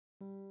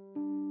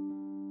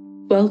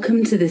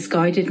Welcome to this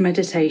guided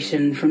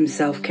meditation from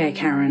Selfcare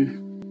Karen.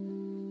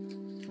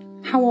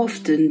 How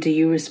often do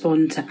you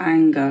respond to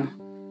anger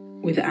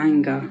with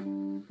anger?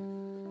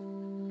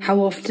 How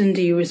often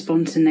do you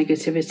respond to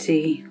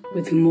negativity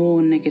with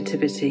more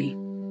negativity?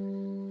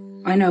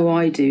 I know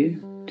I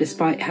do,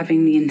 despite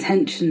having the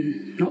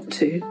intention not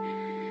to.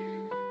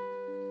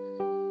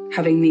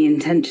 Having the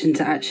intention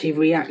to actually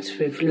react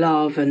with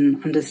love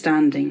and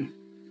understanding.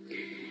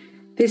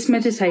 This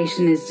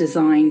meditation is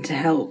designed to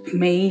help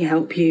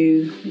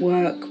you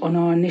work on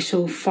our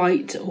initial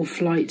fight or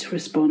flight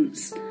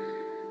response.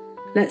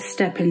 Let's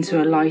step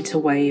into a lighter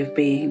way of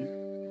being.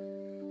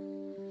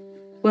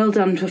 Well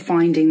done for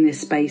finding this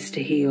space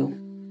to heal.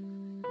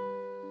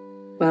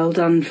 Well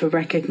done for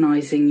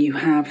recognizing you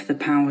have the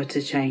power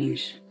to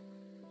change.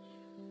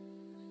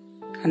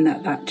 And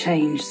that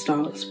change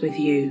starts with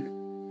you.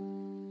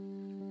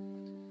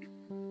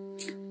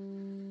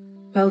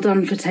 Well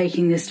done for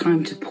taking this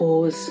time to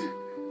pause,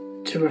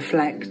 to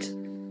reflect,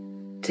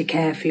 to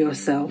care for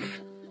yourself,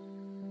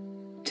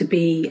 to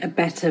be a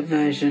better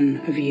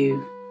version of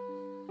you.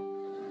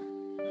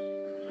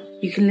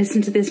 You can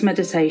listen to this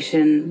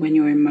meditation when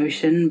you're in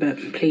motion, but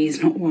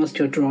please not whilst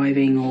you're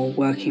driving or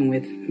working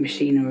with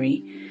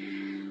machinery.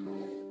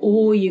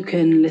 Or you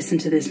can listen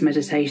to this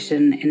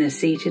meditation in a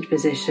seated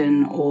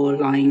position or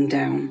lying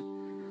down,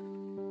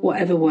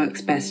 whatever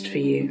works best for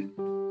you.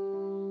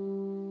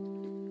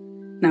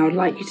 Now I'd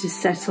like you to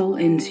settle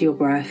into your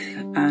breath,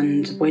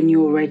 and when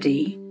you're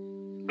ready,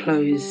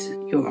 close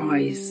your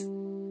eyes.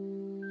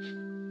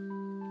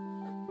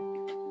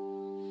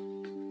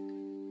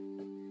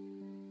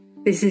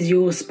 This is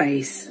your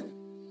space.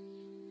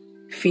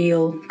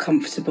 Feel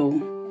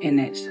comfortable in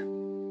it.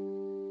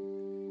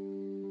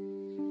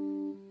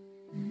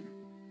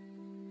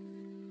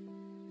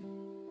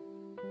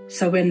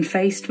 So when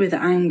faced with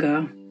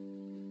anger,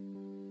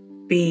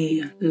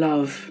 be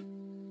love.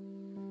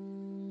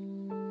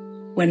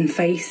 When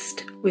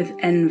faced with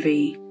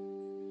envy,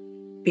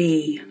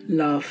 be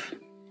love.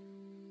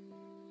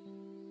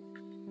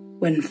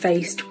 When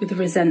faced with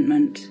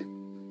resentment,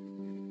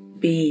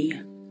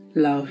 be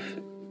love.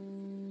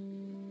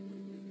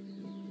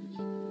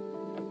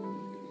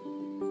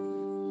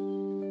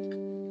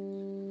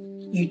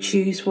 You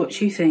choose what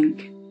you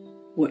think,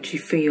 what you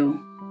feel.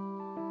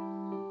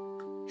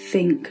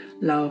 Think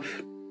love.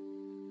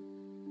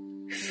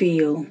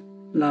 Feel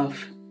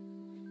love.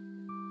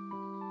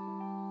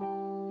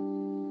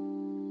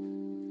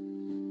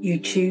 You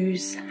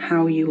choose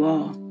how you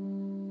are.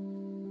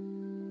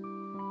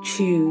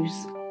 Choose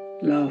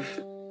love.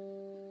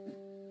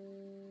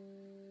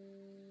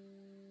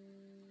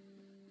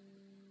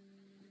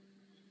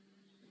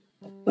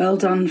 Well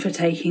done for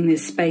taking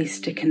this space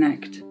to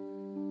connect.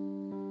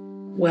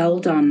 Well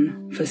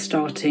done for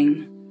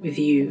starting with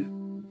you.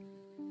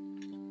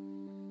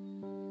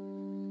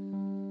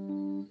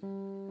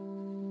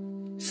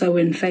 So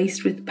when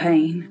faced with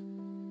pain,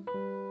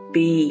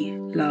 be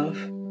love.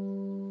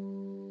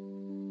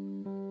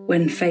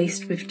 When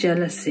faced with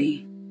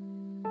jealousy,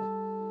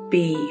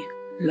 be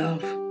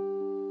love.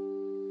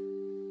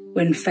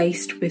 When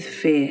faced with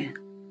fear,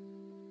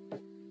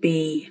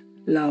 be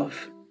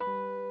love.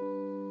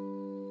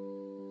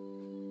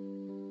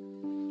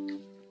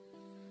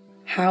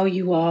 How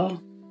you are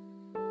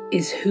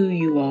is who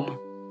you are.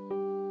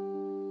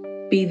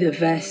 Be the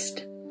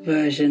best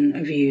version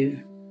of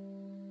you.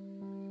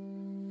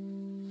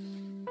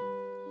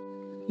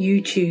 You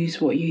choose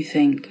what you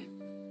think.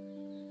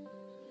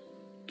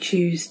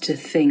 Choose to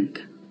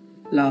think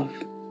love.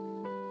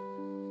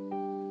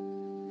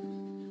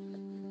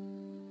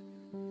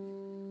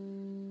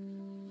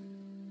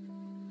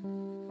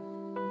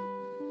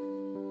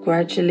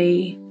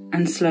 Gradually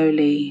and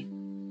slowly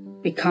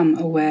become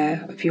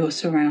aware of your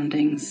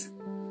surroundings,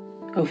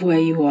 of where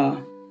you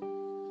are.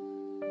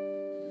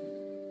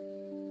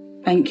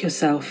 Thank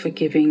yourself for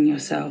giving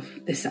yourself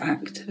this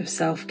act of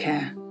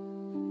self-care.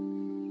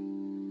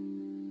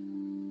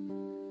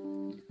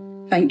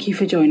 Thank you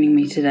for joining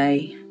me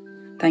today.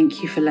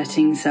 Thank you for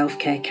letting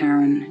Selfcare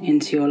Karen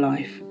into your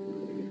life.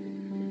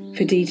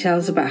 For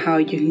details about how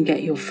you can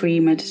get your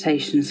free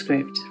meditation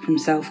script from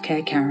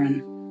Selfcare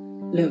Karen,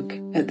 look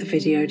at the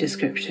video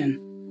description.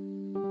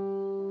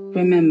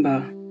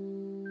 Remember,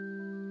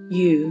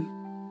 you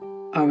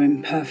are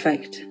in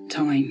perfect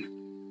time.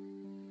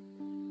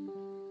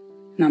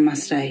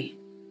 Namaste.